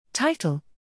Title: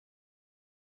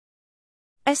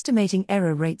 Estimating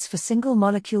Error Rates for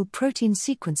Single-Molecule Protein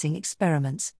Sequencing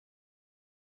Experiments.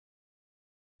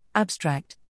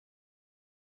 Abstract: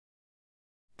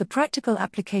 The practical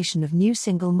application of new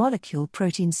single-molecule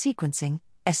protein sequencing,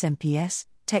 SMPS,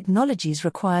 technologies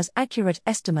requires accurate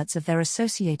estimates of their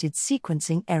associated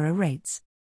sequencing error rates.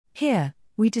 Here,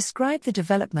 we describe the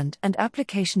development and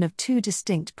application of two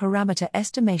distinct parameter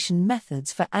estimation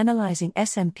methods for analyzing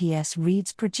SMPS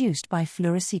reads produced by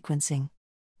fluorosequencing.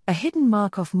 A hidden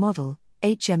Markov model,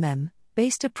 HMM,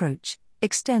 based approach,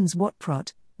 extends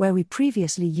WhatProt, where we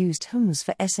previously used HMS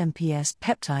for SMPS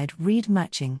peptide read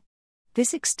matching.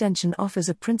 This extension offers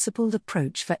a principled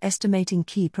approach for estimating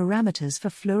key parameters for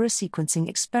fluorosequencing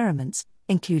experiments,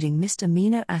 including missed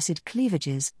amino acid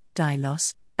cleavages, dye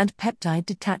loss, and peptide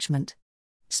detachment.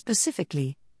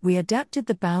 Specifically, we adapted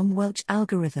the Baum-Welch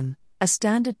algorithm, a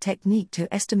standard technique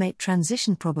to estimate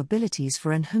transition probabilities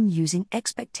for an HM using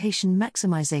expectation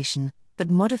maximization, but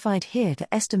modified here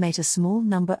to estimate a small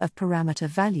number of parameter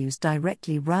values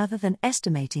directly rather than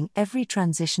estimating every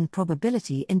transition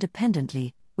probability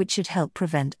independently, which should help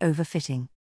prevent overfitting.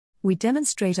 We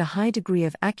demonstrate a high degree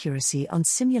of accuracy on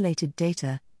simulated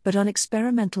data, but on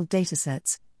experimental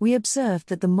datasets, we observed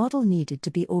that the model needed to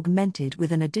be augmented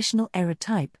with an additional error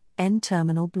type,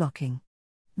 N-terminal blocking.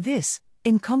 This,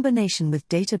 in combination with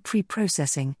data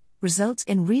pre-processing, results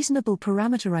in reasonable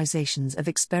parameterizations of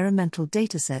experimental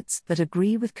datasets that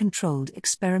agree with controlled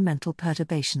experimental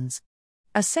perturbations.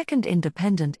 A second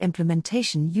independent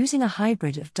implementation using a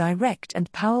hybrid of direct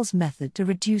and Powell's method to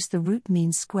reduce the root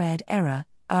mean squared error,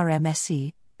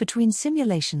 RMSE, between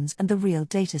simulations and the real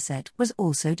dataset was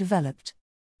also developed.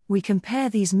 We compare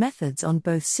these methods on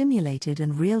both simulated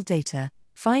and real data,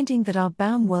 finding that our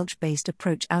Baum-Welch-based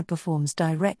approach outperforms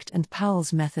direct and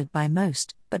Powell's method by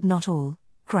most, but not all,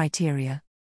 criteria.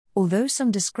 Although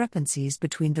some discrepancies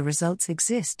between the results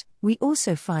exist, we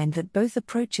also find that both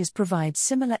approaches provide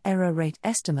similar error rate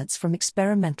estimates from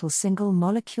experimental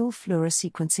single-molecule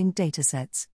fluorosequencing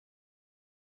datasets.